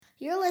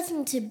You're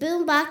listening to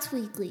Boombox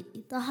Weekly,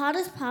 the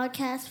hottest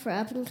podcast for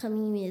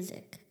up-and-coming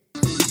music.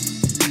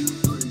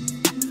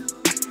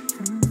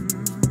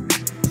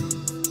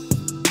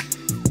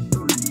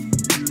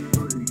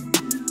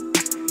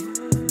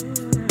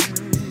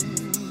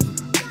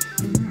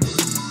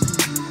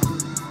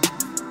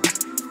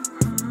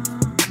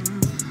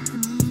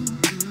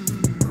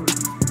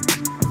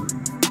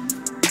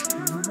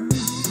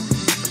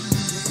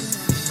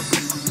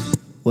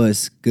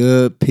 What's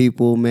good,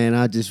 people, man?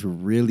 I just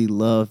really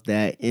love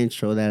that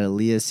intro. That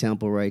Aaliyah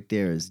sample right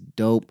there is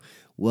dope.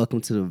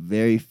 Welcome to the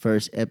very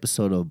first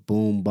episode of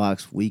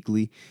Boombox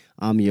Weekly.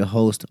 I'm your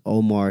host,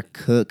 Omar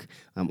Cook.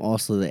 I'm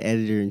also the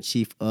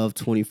editor-in-chief of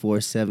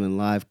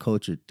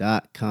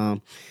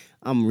 247liveculture.com.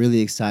 I'm really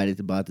excited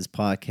about this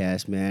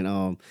podcast,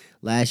 man.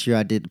 Last year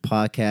I did the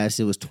podcast.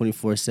 It was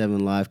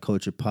 24/7 Live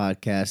Culture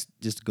Podcast,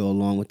 just to go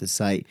along with the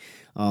site.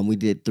 We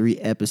did 3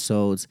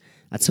 episodes.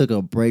 I took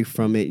a break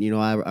from it.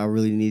 I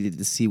really needed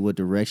to see what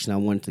direction I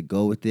wanted to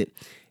go with it.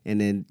 And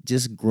then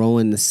just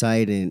growing the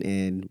site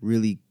and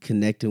really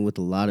connecting with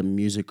a lot of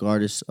music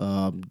artists,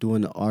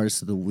 doing the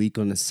Artist of the Week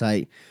on the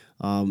site,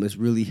 it's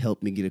really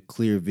helped me get a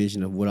clear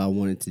vision of what I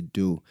wanted to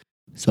do.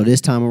 So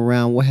this time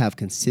around, we'll have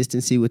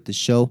consistency with the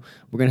show.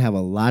 We're going to have a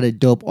lot of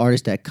dope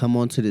artists that come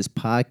onto this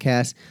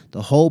podcast.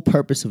 The whole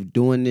purpose of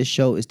doing this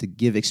show is to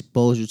give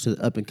exposure to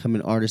the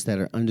up-and-coming artists that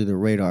are under the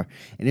radar.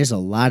 And there's a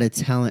lot of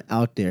talent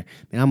out there.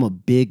 Man, I'm a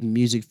big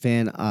music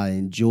fan. I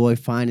enjoy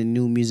finding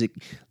new music,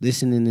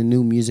 listening to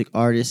new music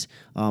artists.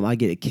 I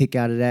get a kick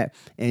out of that.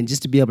 And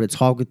just to be able to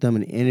talk with them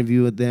and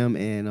interview with them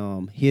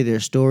and hear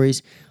their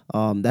stories,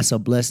 that's a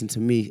blessing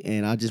to me.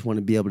 And I just want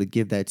to be able to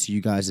give that to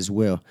you guys as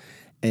well.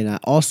 And I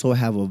also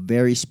have a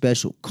very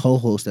special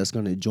co-host that's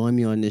going to join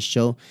me on this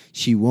show.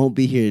 She won't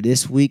be here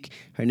this week.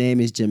 Her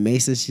name is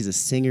Jamesa. She's a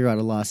singer out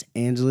of Los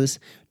Angeles.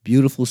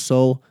 Beautiful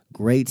soul,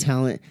 great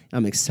talent.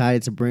 I'm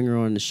excited to bring her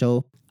on the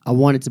show. I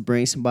wanted to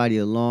bring somebody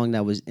along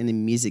that was in the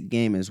music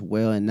game as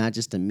well and not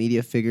just a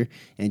media figure.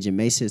 And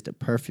Jamesa is the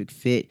perfect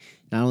fit.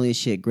 Not only is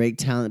she a great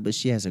talent, but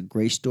she has a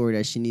great story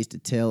that she needs to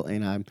tell.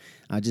 And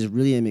I just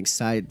really am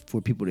excited for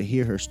people to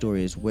hear her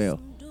story as well.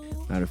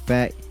 Matter of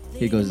fact,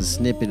 here goes a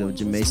snippet of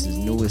Jamesa's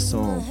newest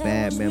song,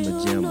 Bad Mama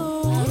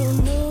Jamma. I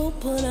don't know,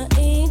 but I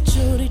ain't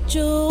Jody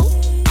Joe.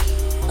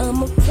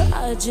 I'm a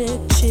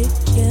project chick,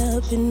 yeah,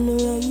 I've been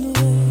around the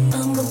way.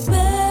 I'm a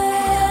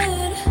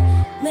bad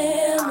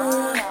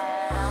mama,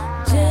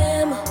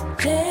 jam,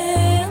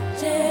 jam,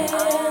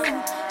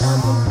 jam.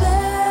 I'm a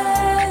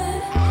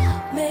bad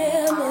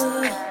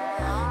mama,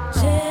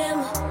 jam,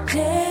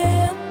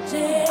 jam,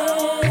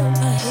 jam. I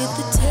hit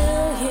the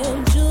town, yeah,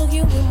 I'm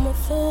jogging with my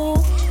phone.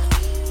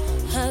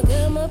 I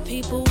got my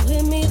people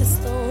with me, that's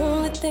the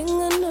only thing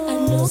I know. I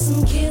know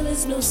some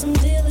killers, know some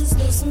dealers,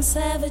 know some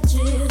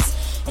savages.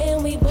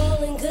 And we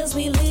ballin' cause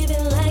we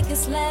living like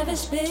it's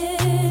lavish,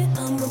 bitch.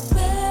 I'm a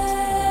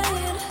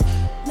bad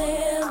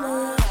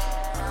mama,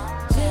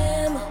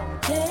 jam,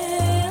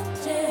 jam,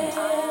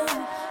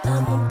 jam.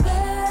 I'm a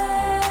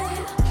bad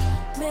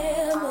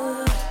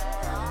mama,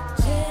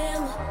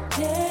 jam,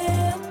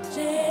 jam,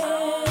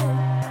 jam.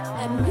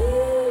 I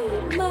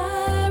need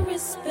my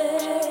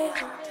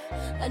respect.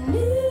 I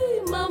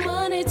need my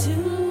money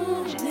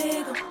too,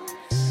 nigga.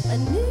 I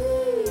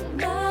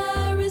need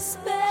my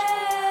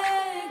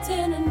respect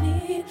and I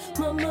need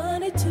my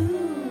money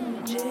too,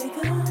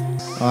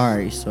 nigga. All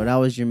right, so that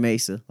was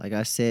Jamesa. Like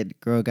I said, the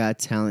girl got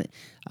talent.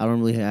 I don't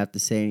really have to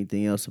say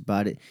anything else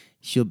about it.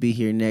 She'll be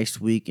here next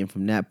week, and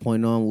from that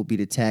point on, we'll be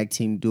the tag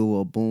team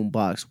duo of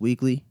Boombox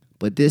Weekly.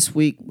 But this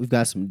week, we've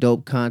got some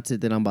dope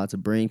content that I'm about to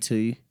bring to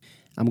you.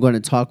 I'm going to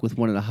talk with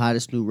one of the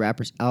hottest new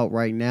rappers out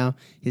right now.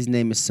 His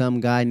name is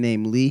Some Guy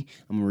Named Lee.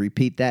 I'm going to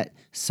repeat that.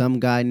 Some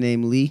Guy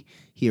Named Lee.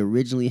 He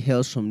originally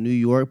hails from New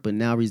York, but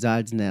now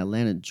resides in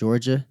Atlanta,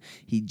 Georgia.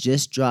 He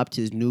just dropped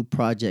his new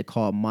project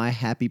called My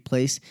Happy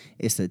Place.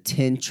 It's a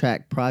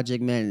 10-track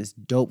project, man. It's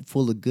dope,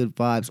 full of good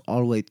vibes all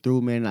the way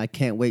through, man. I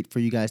can't wait for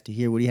you guys to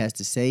hear what he has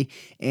to say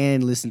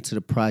and listen to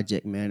the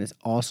project, man. It's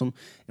awesome,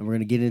 and we're going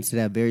to get into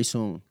that very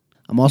soon.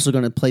 I'm also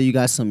going to play you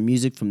guys some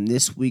music from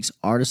this week's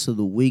Artist of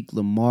the Week,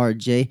 Lamar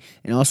J,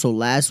 and also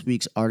last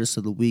week's Artist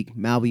of the Week,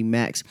 Maui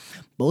Max.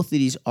 Both of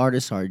these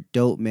artists are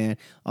dope, man.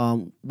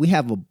 We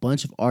have a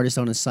bunch of artists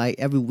on the site.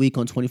 Every week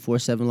on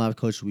 24/7 Live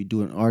Culture, we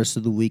do an Artist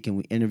of the Week and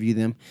we interview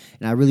them.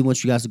 And I really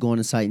want you guys to go on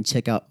the site and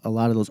check out a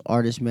lot of those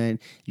artists, man.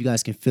 You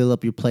guys can fill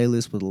up your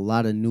playlist with a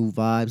lot of new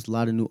vibes, a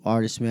lot of new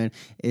artists, man.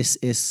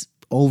 It's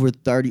over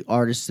 30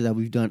 artists that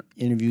we've done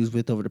interviews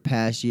with over the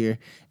past year,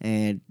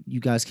 and you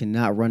guys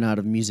cannot run out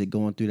of music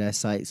going through that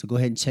site. So go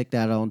ahead and check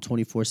that out on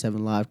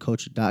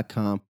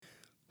 247liveculture.com.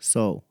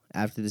 So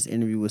after this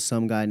interview with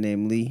Some Guy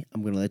Named Lee,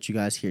 I'm going to let you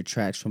guys hear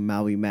tracks from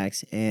Maui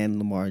Max and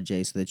Lamar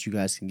J so that you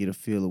guys can get a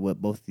feel of what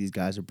both of these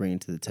guys are bringing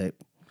to the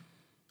table.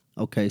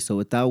 Okay, so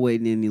without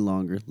waiting any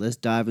longer, let's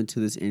dive into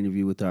this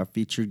interview with our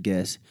featured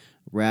guest,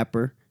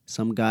 rapper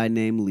some guy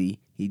named Lee.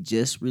 He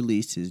just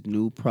released his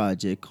new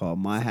project called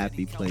My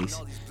Happy Place.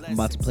 I'm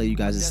about to play you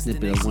guys a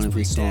snippet of one of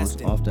his songs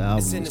off the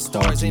album. It's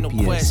called Ain't no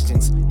GPS.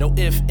 questions, no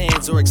ifs,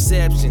 ands, or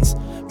exceptions.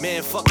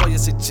 Man, fuck all your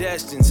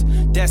suggestions.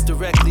 That's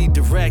directly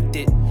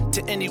directed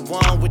to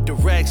anyone with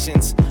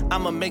directions.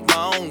 I'ma make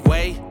my own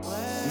way.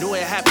 Knew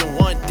it happened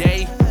one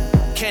day.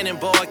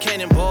 Cannonball,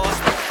 cannonball.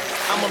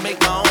 I'ma make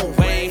my own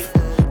wave.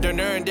 Done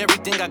earned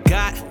everything I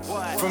got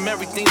from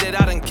everything that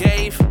I done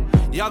gave.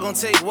 Y'all gon'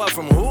 take what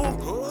from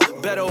who?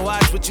 Better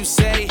watch what you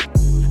say.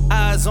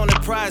 Eyes on the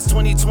prize,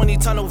 2020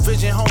 tunnel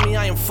vision, homie,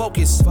 I am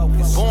focused.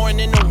 Born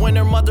in the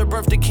winter, mother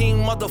birth the king,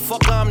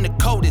 motherfucker, I'm the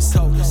coldest.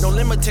 No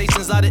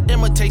limitations, lot of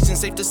imitations,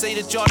 safe to say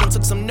that y'all done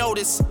took some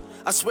notice.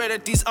 I swear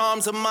that these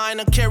arms of mine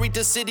have carried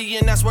the city,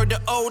 and that's where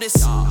the oldest.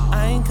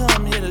 I ain't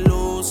come here to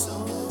lose,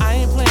 I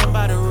ain't playing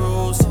by the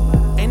rules.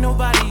 Ain't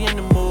nobody in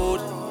the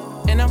mood,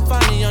 and I'm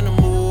finally on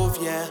the move,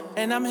 yeah.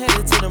 And I'm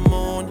headed to the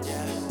moon,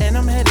 and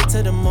I'm headed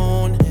to the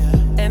moon,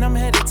 and I'm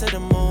headed to the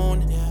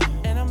moon,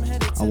 and I'm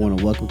headed to the moon. I want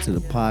to welcome to the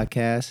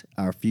podcast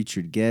our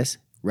featured guest,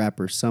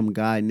 rapper some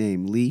guy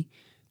named Lee.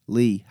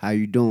 Lee, how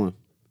you doing?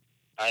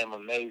 I am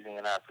amazing,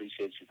 and I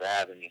appreciate you for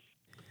having me.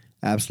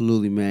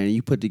 Absolutely, man.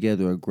 You put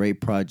together a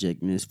great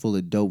project, and it's full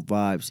of dope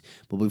vibes.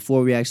 But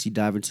before we actually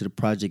dive into the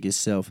project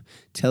itself,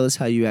 tell us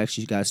how you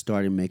actually got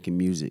started making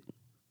music.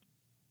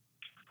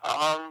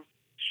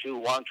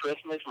 One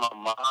Christmas, my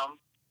mom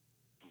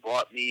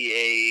bought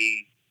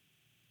me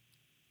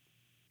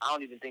I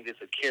don't even think it's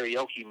a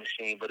karaoke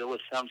machine, but it was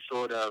some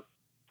sort of,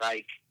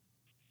 like,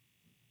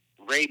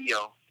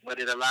 radio, but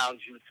it allows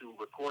you to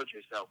record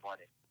yourself on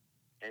it.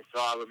 And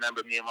so I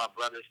remember me and my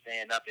brother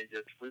staying up and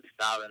just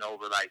freestyling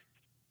over, like,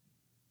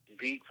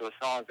 beats or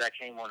songs that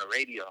came on the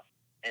radio.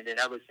 And then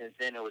ever since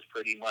then, it was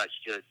pretty much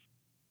just,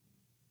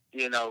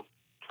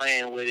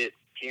 playing with it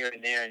here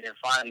and there, and then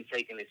finally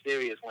taking it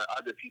serious when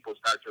other people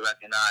start to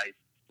recognize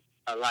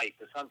a light.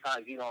 Because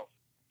sometimes you don't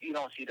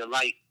see the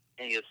light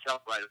in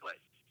yourself right away.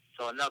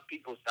 So enough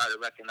people started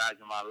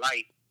recognizing my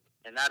light,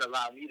 and that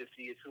allowed me to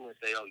see it too and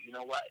say, oh, you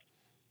know what?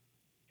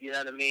 You know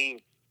what I mean?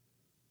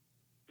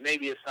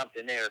 Maybe it's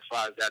something there as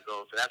far as that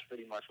goes. So that's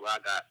pretty much where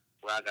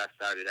I got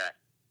started at.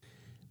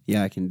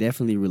 Yeah, I can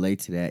definitely relate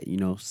to that.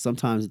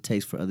 Sometimes it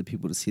takes for other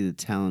people to see the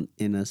talent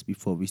in us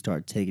before we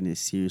start taking it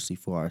seriously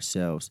for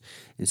ourselves.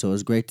 And so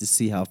it's great to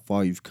see how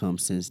far you've come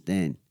since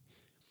then.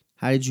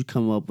 How did you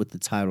come up with the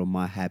title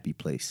My Happy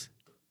Place?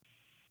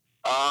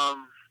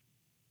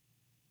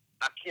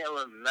 I can't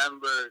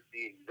remember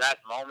the exact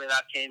moment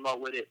I came up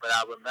with it, but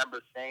I remember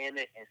saying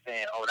it and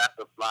saying, oh, that's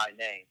a fly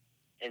name.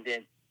 And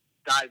then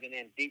diving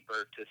in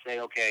deeper to say,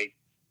 okay,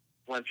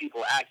 when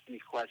people ask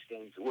these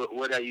questions,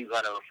 what are you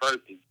going to refer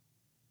to?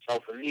 So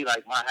for me,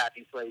 like, my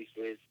happy place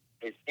is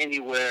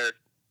anywhere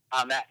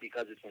I'm at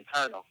because it's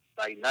internal.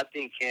 Like,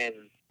 nothing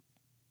can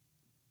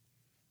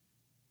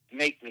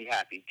make me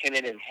happy. Can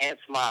it enhance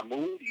my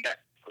mood? Yes,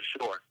 for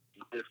sure.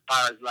 As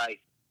far as,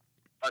 like,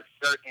 a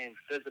certain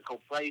physical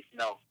place,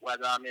 no.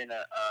 Whether I'm in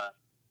a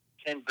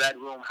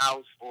 10-bedroom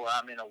house or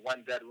I'm in a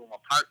 1-bedroom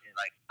apartment,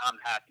 like, I'm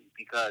happy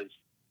because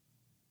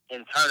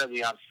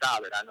internally I'm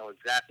solid. I know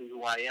exactly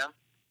who I am.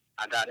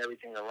 I got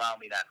everything around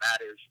me that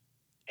matters.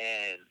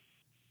 And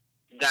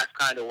that's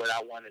kind of what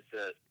I wanted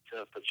to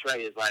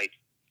portray is, like,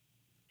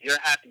 your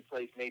happy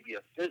place may be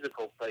a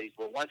physical place,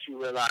 but once you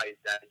realize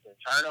that it's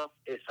internal,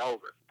 it's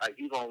over. Like,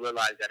 you're going to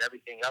realize that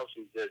everything else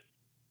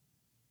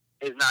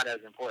is not as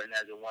important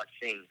as it once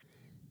seemed.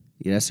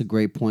 Yeah, that's a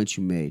great point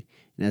you made.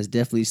 And that's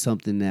definitely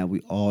something that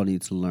we all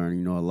need to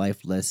learn, a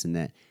life lesson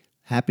that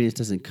happiness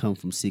doesn't come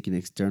from seeking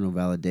external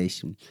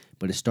validation,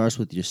 but it starts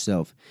with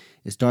yourself.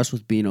 It starts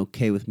with being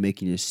okay with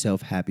making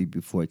yourself happy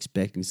before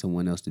expecting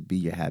someone else to be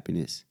your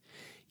happiness.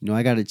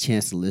 I got a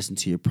chance to listen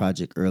to your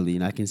project early,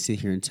 and I can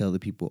sit here and tell the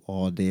people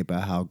all day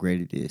about how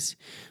great it is.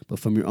 But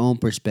from your own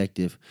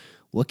perspective,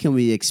 what can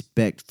we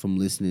expect from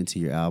listening to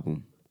your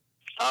album?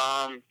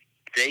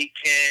 They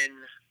can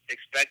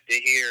expect to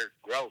hear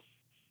growth.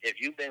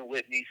 If you've been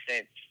with me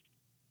since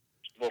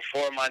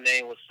before my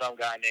name was some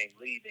guy named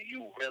Lee, then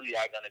you really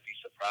are going to be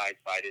surprised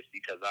by this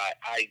because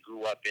I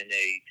grew up in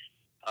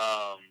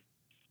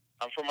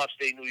I'm from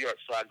upstate New York,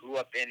 so I grew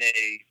up in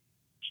a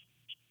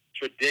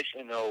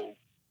traditional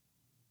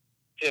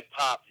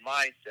hip-hop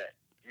mindset,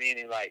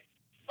 meaning like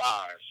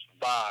bars.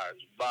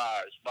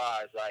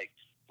 Like,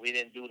 we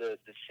didn't do the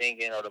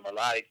singing or the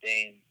melodic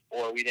thing,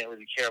 or we didn't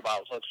really care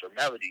about hooks or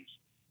melodies.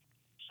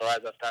 So as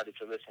I started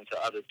to listen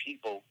to other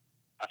people,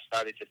 I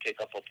started to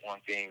pick up on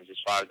things as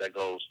far as that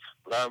goes.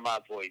 Learn my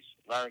voice,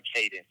 learn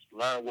cadence,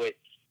 learn what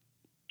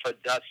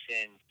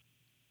production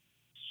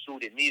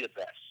suited me the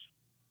best.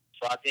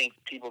 So I think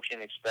people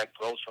can expect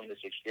growth from this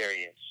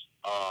experience.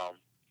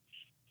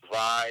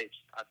 Vibes,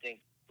 I think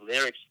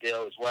lyrics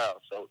still as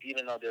well. So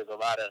even though there's a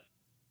lot of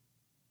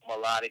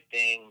melodic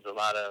things, a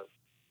lot of,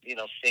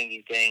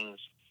 singing things,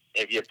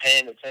 if you're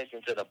paying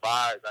attention to the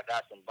bars, I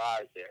got some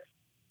bars there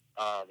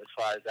as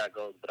far as that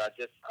goes. But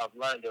I've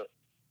learned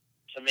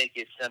to make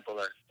it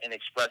simpler and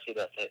express it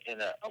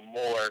in a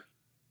more,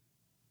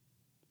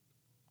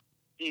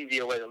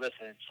 easier way to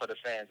listen for the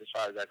fans as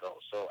far as that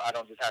goes. So I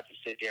don't just have to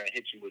sit there and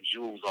hit you with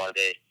jewels all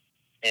day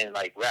in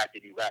like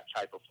rapidy rap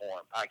type of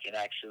form. I can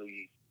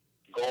actually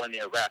go in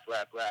there, rap,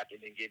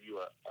 and then give you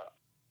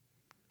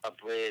a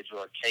bridge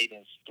or a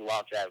cadence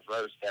throughout that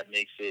verse that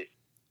makes it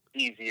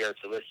easier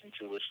to listen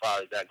to as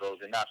far as that goes,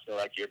 and not feel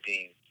like you're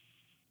being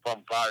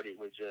bombarded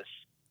with just,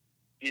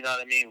 you know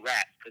what I mean,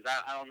 rap. Because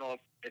I don't know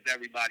if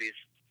everybody's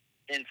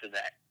into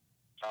that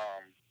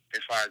as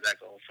far as that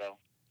goes. So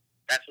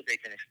that's what they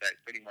can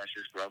expect, pretty much,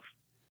 is growth.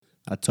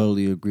 I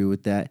totally agree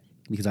with that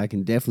because I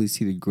can definitely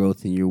see the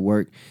growth in your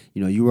work.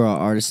 You know, you were our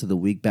Artist of the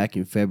Week back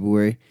in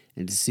February,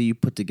 and to see you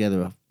put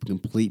together a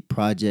complete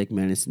project,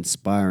 man, it's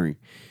inspiring.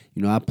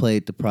 You know, I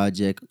played the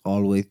project all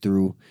the way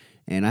through,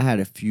 and I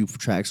had a few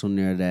tracks on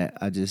there that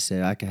I just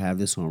said I could have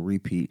this on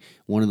repeat.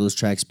 One of those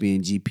tracks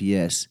being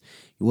GPS.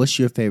 What's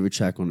your favorite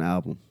track on the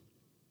album?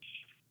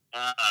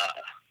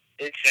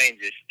 It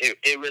changes.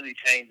 It really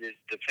changes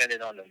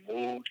depending on the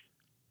mood.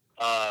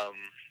 Damn,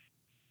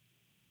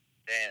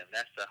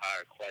 that's a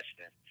hard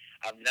question.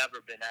 I've never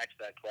been asked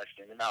that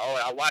question. And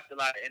I watched a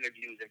lot of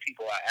interviews and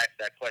people are asked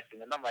that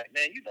question, and I'm like,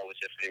 man, you know what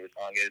your favorite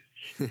song is.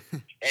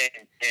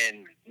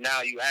 and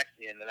now you ask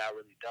me, and then I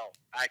really don't.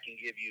 I can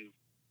give you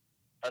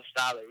a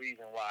solid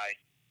reason why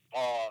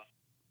all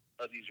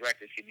of these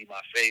records can be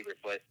my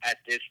favorite, but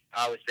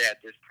I would say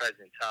at this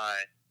present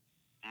time,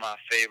 my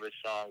favorite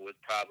song would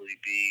probably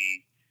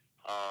be,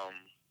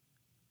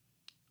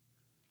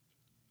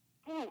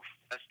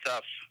 that's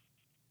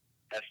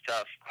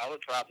tough. I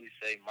would probably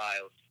say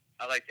Miles.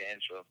 I like the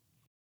intro.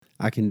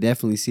 I can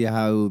definitely see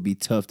how it would be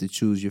tough to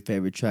choose your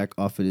favorite track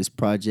off of this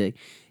project.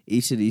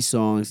 Each of these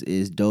songs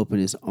is dope in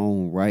its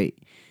own right.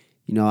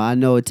 You know, I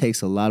know it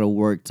takes a lot of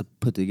work to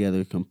put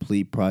together a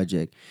complete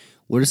project.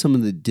 What are some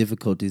of the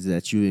difficulties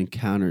that you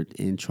encountered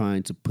in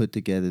trying to put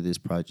together this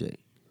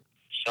project?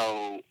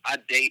 So I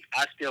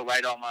still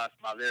write all my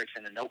lyrics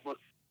in a notebook,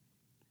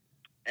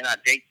 and I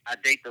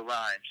date the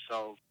rhymes.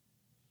 So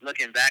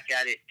looking back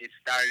at it, it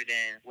started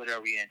in, what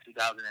are we in,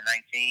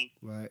 2019?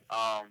 Right.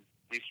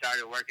 We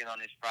started working on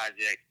this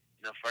project.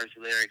 The first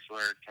lyrics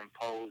were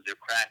composed or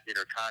crafted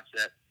or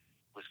concept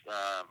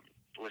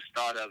was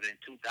thought of in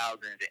 2000,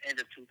 the end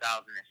of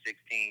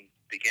 2016,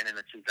 beginning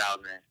of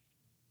 2000.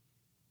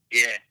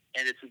 Yeah,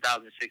 end of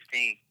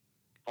 2016,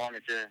 going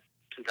into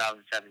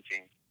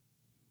 2017.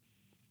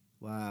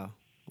 Wow.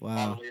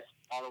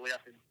 All the way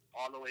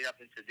up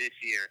into this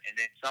year. And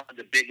then some of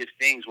the biggest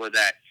things were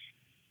that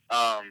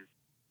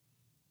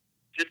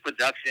just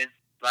production.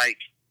 Like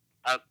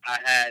I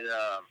had,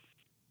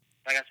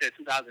 like I said,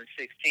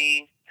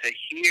 2016 to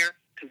here,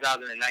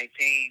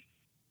 2019,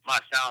 my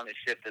sound has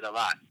shifted a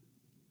lot.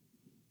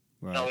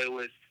 Right. So it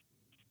was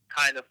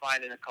kind of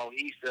finding a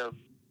cohesive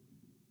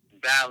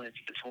balance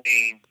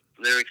between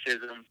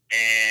lyricism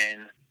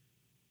and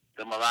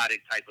the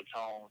melodic type of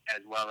tone,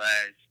 as well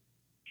as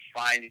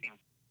finding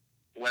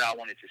what I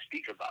wanted to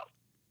speak about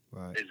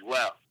as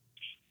well.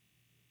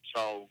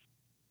 So,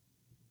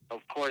 of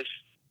course,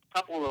 a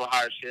couple of little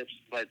hardships,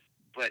 but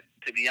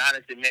to be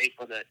honest, it made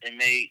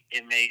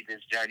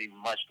this journey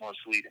much more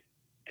sweeter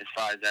as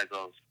far as that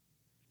goes.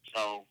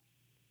 So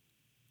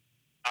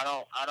I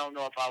don't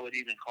know if I would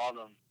even call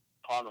them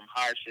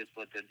hardships,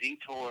 but the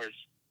detours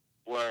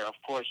were, of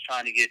course,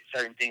 trying to get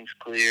certain things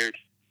cleared,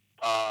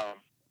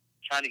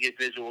 trying to get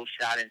visuals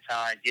shot in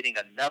time, getting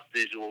enough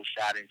visuals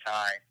shot in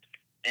time,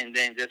 and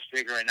then just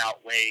figuring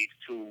out ways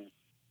to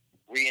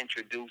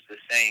reintroduce the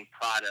same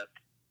product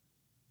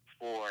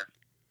for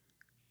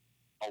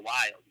a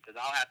while, because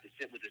I'll have to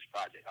sit with this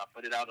project. I'll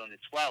put it out on the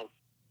 12th,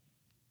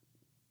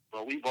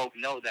 but we both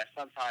know that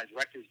sometimes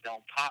records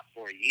don't pop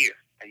for a year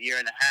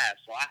and a half,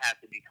 so I have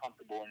to be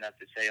comfortable enough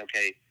to say,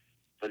 okay,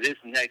 for this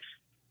next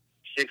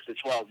 6 to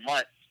 12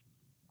 months,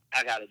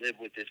 I gotta live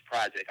with this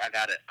project. I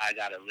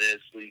gotta live,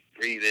 sleep,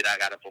 breathe it. I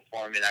gotta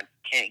perform it. I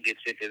can't get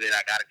sick of it.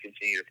 I gotta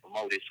continue to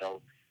promote it.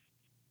 So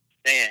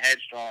staying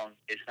headstrong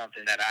is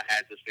something that I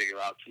had to figure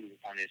out too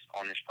on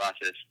this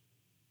process.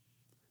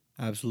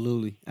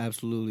 Absolutely.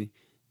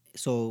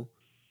 So,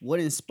 what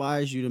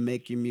inspires you to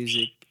make your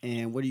music,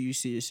 and where do you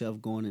see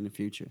yourself going in the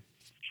future?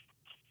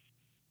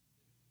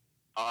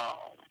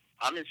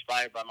 I'm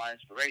inspired by my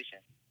inspiration.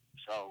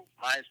 So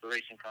my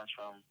inspiration comes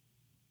from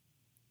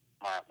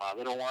my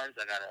little ones.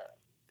 I got a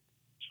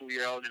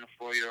 2-year-old and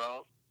a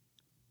 4-year-old.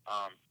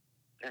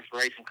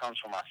 Inspiration comes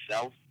from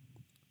myself.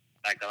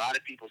 Like a lot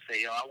of people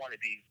say, I want to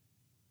be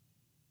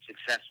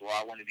successful.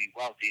 I want to be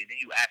wealthy. And then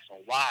you ask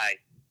them why,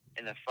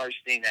 and the first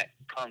thing that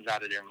comes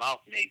out of their mouth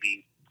may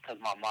be because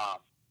my mom.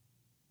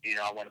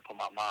 I want to put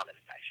my mom in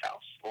a nice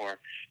house, or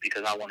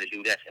because I want to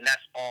do this. And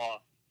that's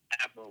all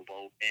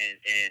admirable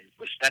and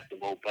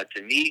respectable. But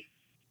to me,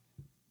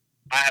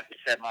 I have to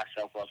set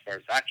myself up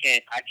first. I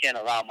can't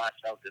allow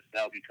myself to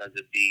fail because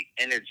of the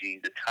energy,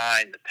 the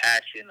time, the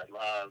passion, the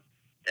love,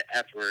 the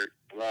effort,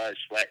 blood,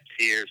 sweat,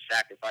 tears,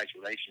 sacrifice,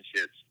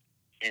 relationships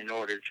in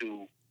order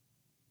to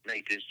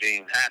make this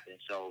dream happen.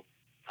 So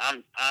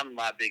I'm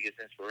my biggest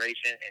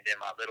inspiration, and then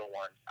my little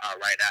ones are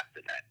right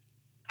after that.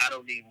 I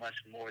don't need much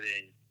more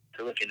than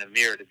to look in the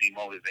mirror to be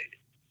motivated.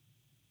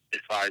 as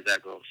far as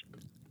that goes.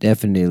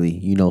 Definitely.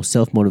 You know,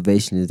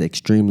 self-motivation is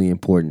extremely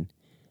important.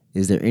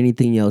 Is there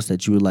anything else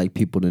that you would like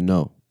people to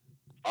know?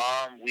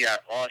 We are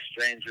all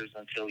strangers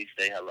until we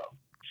say hello.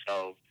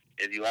 So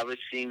if you ever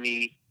see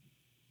me,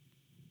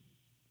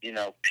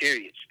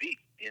 period, speak.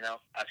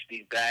 I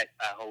speak back.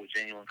 I hold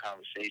genuine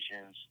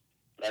conversations.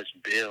 Let's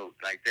build.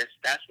 Like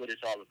that's what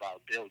it's all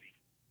about, building.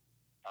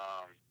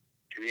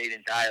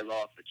 Creating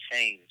dialogue for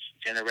change,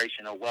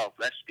 generational wealth.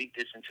 Let's speak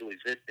this into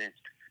existence.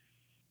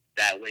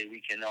 That way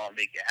we can all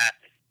make it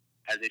happen.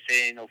 As they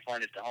say, ain't no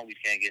fun if the homies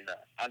can't get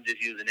enough. I'm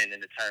just using it in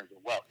the terms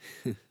of wealth,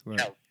 Right.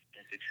 health,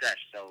 and success.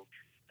 So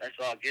let's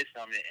all get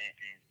some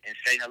and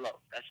say hello.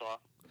 That's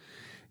all.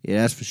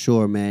 Yeah, that's for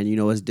sure, man. You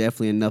know, it's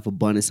definitely enough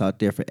abundance out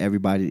there for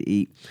everybody to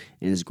eat.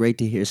 And it's great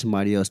to hear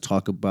somebody else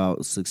talk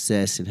about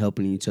success and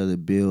helping each other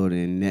build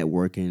and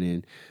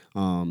networking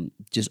and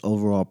just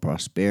overall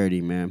prosperity,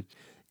 man.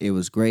 It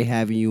was great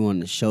having you on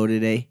the show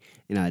today,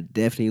 and I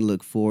definitely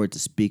look forward to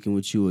speaking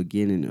with you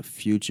again in the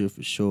future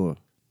for sure.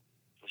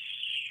 For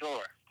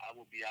sure. I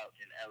will be out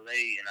in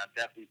L.A., and I'm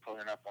definitely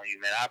pulling up on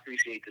you, man. I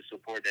appreciate the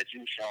support that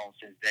you've shown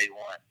since day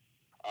one.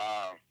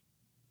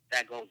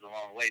 That goes a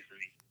long way for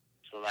me.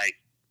 So,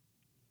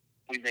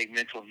 we make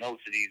mental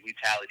notes of these, we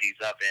tally these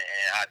up, and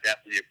I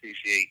definitely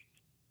appreciate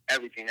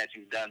everything that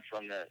you've done,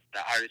 from the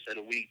artist of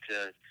the week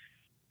to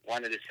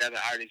one of the 7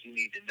 artists you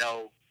need to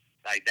know.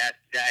 Like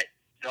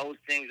those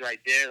things right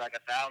there, like I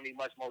said, I don't need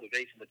much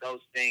motivation, but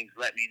those things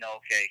let me know,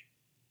 okay,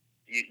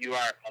 you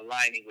are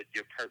aligning with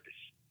your purpose.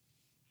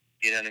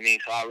 You know what I mean?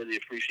 So I really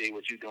appreciate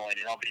what you're doing.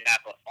 And on behalf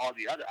of all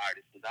the other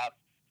artists, because I've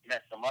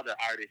met some other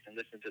artists and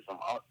listened to some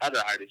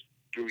other artists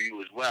through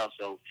you as well.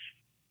 So,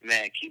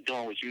 man, keep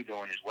doing what you're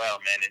doing as well,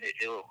 man, and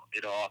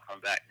it'll all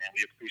come back, man.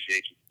 We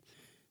appreciate you.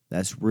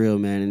 That's real,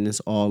 man, and it's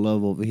all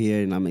love over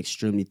here, and I'm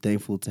extremely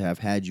thankful to have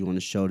had you on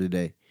the show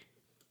today.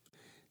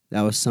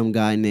 That was some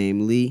guy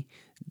named Lee,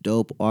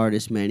 dope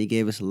artist, man. He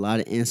gave us a lot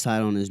of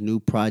insight on his new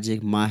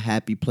project, My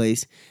Happy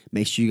Place.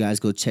 Make sure you guys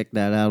go check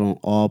that out on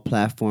all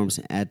platforms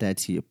and add that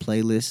to your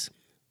playlist.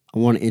 I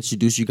want to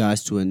introduce you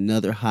guys to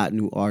another hot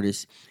new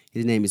artist.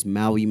 His name is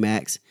Maui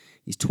Max.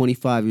 He's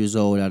 25 years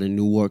old out of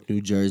Newark,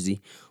 New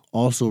Jersey,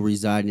 also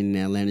residing in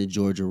Atlanta,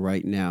 Georgia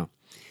right now.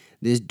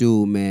 This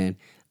dude, man,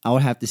 I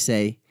would have to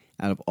say,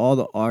 out of all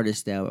the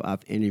artists that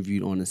I've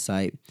interviewed on the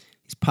site,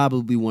 he's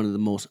probably one of the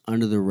most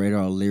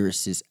under-the-radar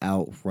lyricists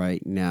out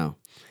right now.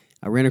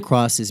 I ran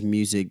across his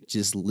music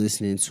just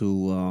listening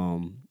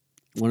to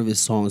one of his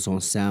songs on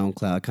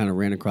SoundCloud. I kind of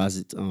ran across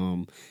it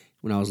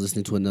when I was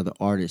listening to another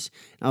artist.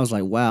 And I was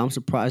like, wow, I'm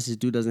surprised this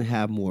dude doesn't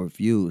have more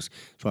views.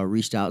 So I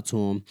reached out to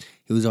him.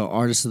 He was our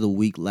Artist of the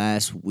Week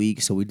last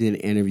week, so we did an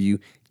interview.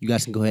 You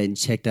guys can go ahead and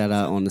check that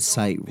out on the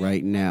site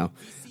right now.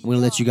 I'm going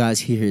to let you guys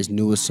hear his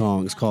newest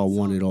song. It's called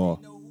Want It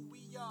All.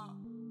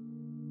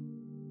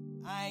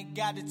 I ain't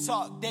got to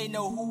talk, they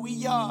know who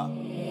we are.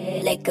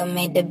 Liquor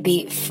made the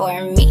beat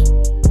for me.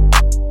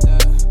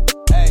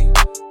 Hey,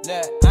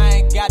 look, I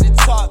ain't got to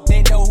talk,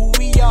 they know who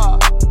we are.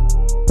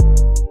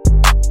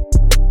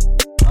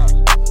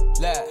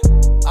 Look,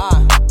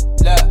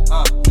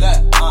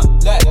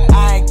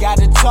 I ain't got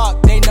to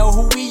talk, they know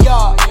who we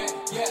are.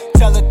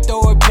 Tell her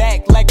throw it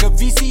back like a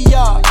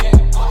VCR.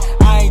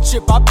 I ain't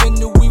trip, I been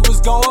knew we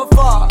was going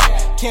far.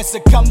 Can't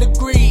succumb to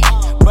greed,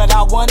 but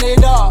I want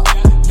it all.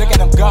 Look at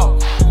them go.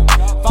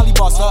 Finally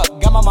boss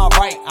up, got my mind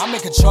right, I'm in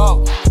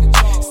control.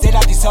 Stayed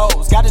out these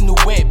hoes, got a new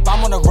whip,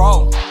 I'm on the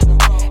road.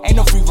 Ain't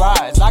no free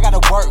rides, I gotta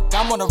work,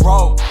 I'm on the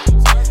road.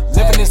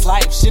 Living this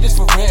life, shit is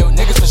for real,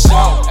 niggas for sure.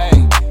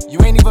 Ay, you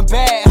ain't even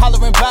bad,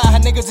 hollering by how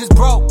niggas is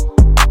broke.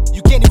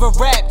 You can't even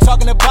rap,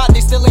 talking about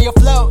they still in your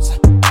flows.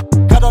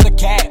 Cut all the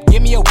cap,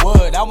 give me a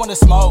wood, I wanna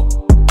smoke.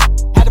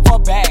 Had to fall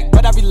back,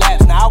 but I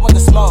relapsed, now I want to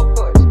smoke.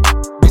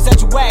 Bitch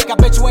said you whack, I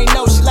bet you ain't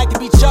know, she like to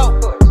be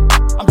choked.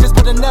 I'm just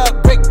putting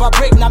up brick by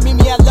brick, now meet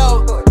me at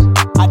low.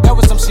 I dealt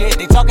with some shit,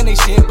 they talking they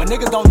shit, but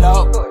niggas don't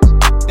know.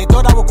 They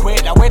thought I would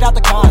quit, I weighed out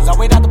the cons, I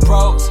weighed out the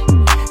pros.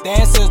 The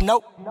answer is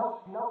nope.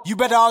 You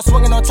better all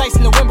swinging on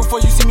Tyson to win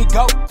before you see me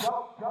go.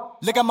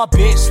 Look at my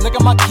bitch, look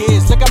at my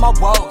kids, look at my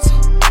woes.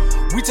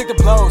 We took the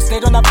blows,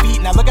 stayed on our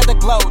feet, now look at the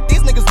glow.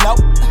 These niggas know,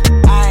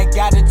 I ain't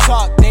gotta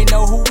talk, they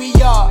know who we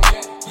are.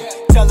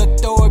 Tell her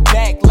throw it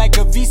back like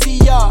a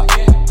VCR.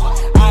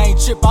 I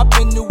ain't trip, I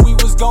been knew we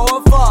was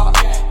going far.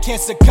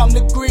 Can't succumb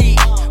to greed,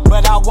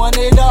 but I want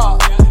it all.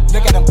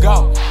 Look at them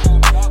go.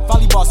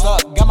 Finally boss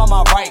up, got my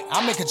mind right,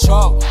 I'm in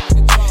control.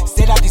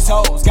 Stayed out these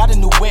hoes, got a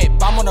new whip,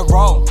 I'm on the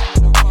road.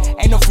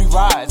 Ain't no free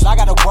rides, I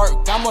gotta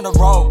work, I'm on the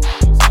road.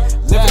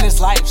 Living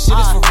this life, shit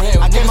is for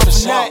real, I came up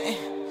for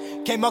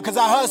nothing. Came up cause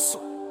I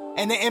hustle,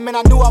 and the end man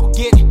I knew I would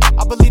get it.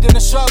 I believed in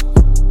the struggle,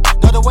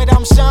 know the way that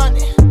I'm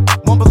shining.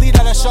 Won't believe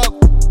that I struggle,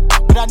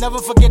 but I never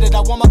forget it. I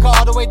want my car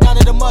all the way down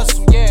to the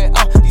muscle, yeah.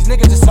 These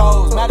niggas is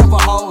hoes, mad over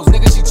hoes,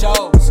 niggas she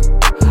chose.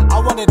 I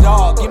want it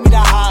all, give me the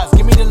highs,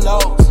 give me the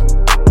lows.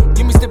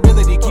 Give me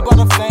stability, keep all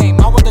the fame,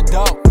 I want the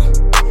dope.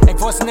 Ain't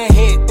forcing a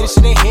hit, this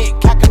shit ain't hit,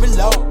 cock and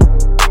reload.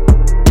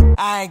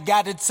 I ain't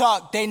gotta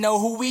talk, they know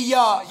who we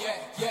are.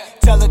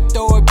 Tell her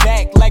throw it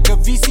back like a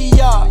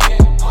VCR.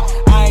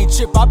 I ain't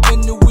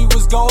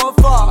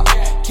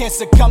Can't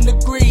succumb to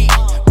greed,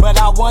 but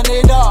I want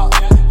it all.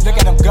 Look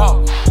at them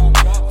go.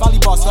 Finally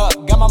bossed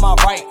up, got my mind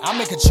right, I'm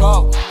in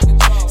control.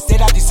 Stayed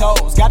out these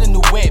hoes, got a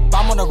new whip,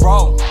 I'm on the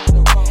road.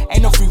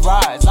 Ain't no free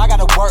rides, I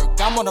gotta work,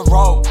 I'm on the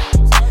road.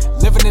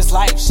 Living this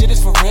life, shit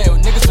is for real,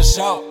 niggas for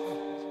sure.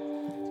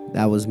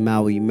 That was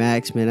Maui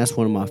Max, man. That's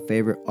one of my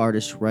favorite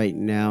artists right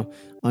now.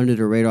 Under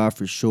the radar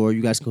for sure.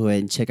 You guys can go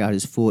ahead and check out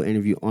his full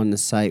interview on the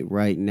site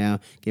right now.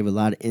 Gave a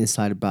lot of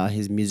insight about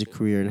his music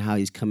career and how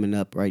he's coming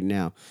up right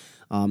now.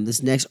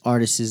 This next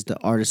artist is the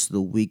artist of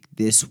the week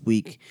this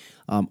week.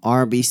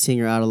 R&B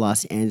singer out of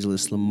Los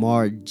Angeles,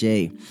 Lamar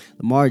J.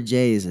 Lamar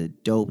J is a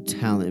dope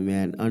talent,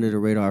 man. Under the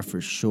radar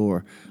for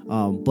sure.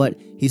 But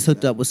he's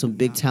hooked up with some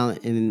big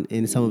talent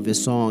in some of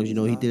his songs. You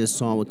know, he did a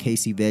song with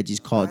Casey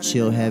Veggies called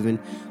Chill Heaven.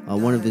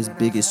 One of his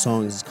biggest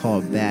songs is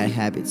called Bad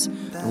Habits.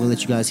 I'm going to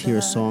let you guys hear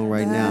a song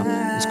right now.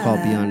 It's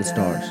called Beyond the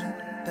Stars.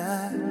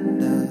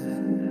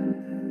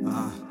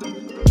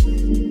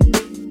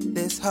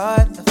 This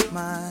heart of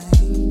mine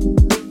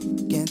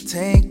can't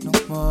take no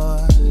more.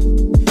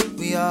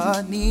 We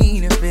all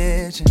need a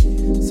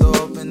vision, so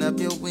open up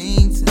your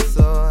wings and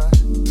soar.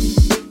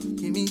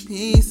 Give me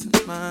peace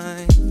of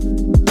mind,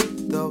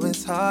 though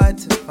it's hard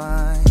to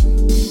find.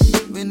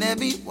 When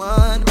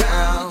everyone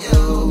around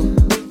you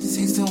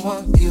seems to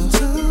want you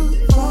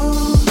to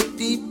fall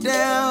deep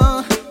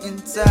down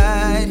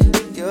inside,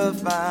 you'll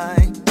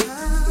find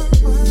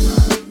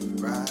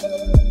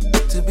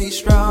to be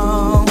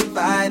strong,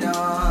 fight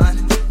on.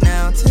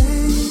 Now take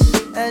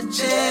a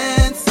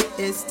chance,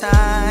 it's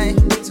time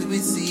to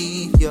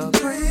receive your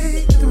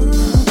breakthrough.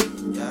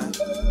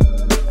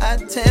 I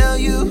tell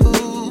you,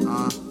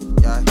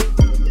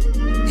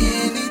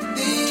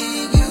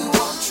 anything you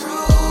want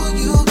true,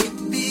 you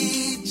can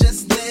be,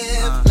 just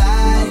live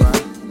life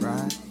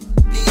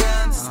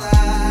beyond the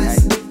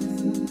stars.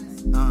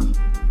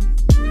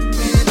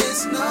 When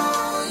it's no,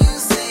 you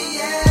say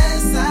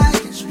yes, I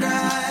can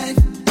strive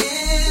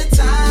in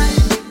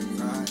time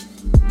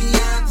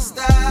beyond the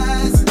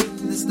stars.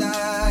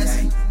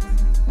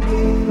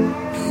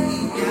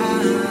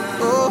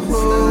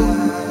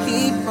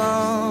 Keep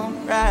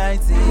on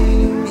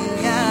rising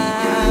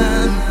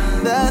beyond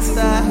the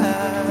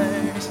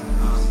stars.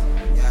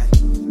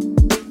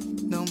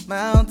 No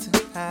mountain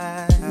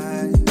high,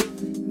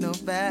 no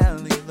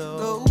valley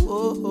low.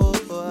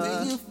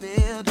 When you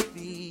feel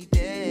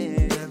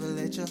defeated, never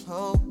let your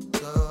hope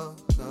go.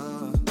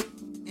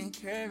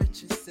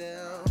 Encourage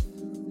yourself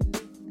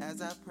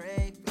as I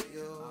pray for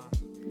you.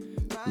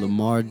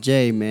 Lamar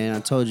J, man, I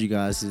told you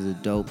guys he's a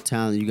dope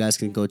talent. You guys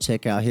can go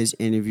check out his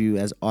interview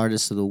as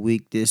Artist of the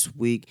Week this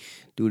week.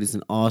 Dude is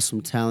an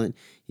awesome talent.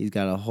 He's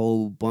got a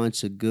whole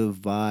bunch of good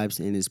vibes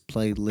in his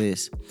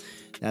playlist.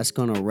 That's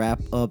going to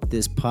wrap up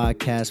this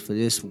podcast for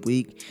this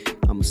week.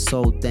 I'm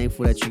so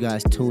thankful that you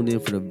guys tuned in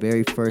for the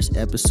very first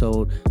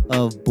episode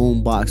of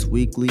Boombox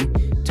Weekly.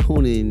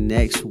 Tune in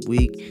next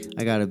week.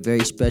 I got a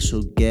very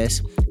special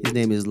guest. His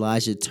name is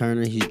Elijah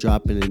Turner. He's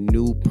dropping a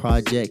new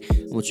project.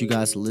 I want you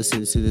guys to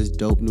listen to this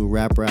dope new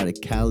rapper out of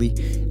Cali.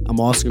 I'm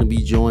also going to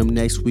be joined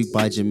next week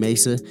by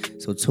Jamesa.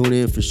 So tune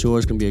in for sure.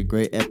 It's going to be a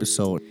great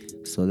episode.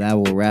 So that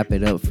will wrap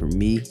it up for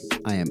me.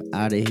 I am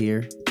out of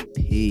here.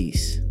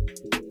 Peace.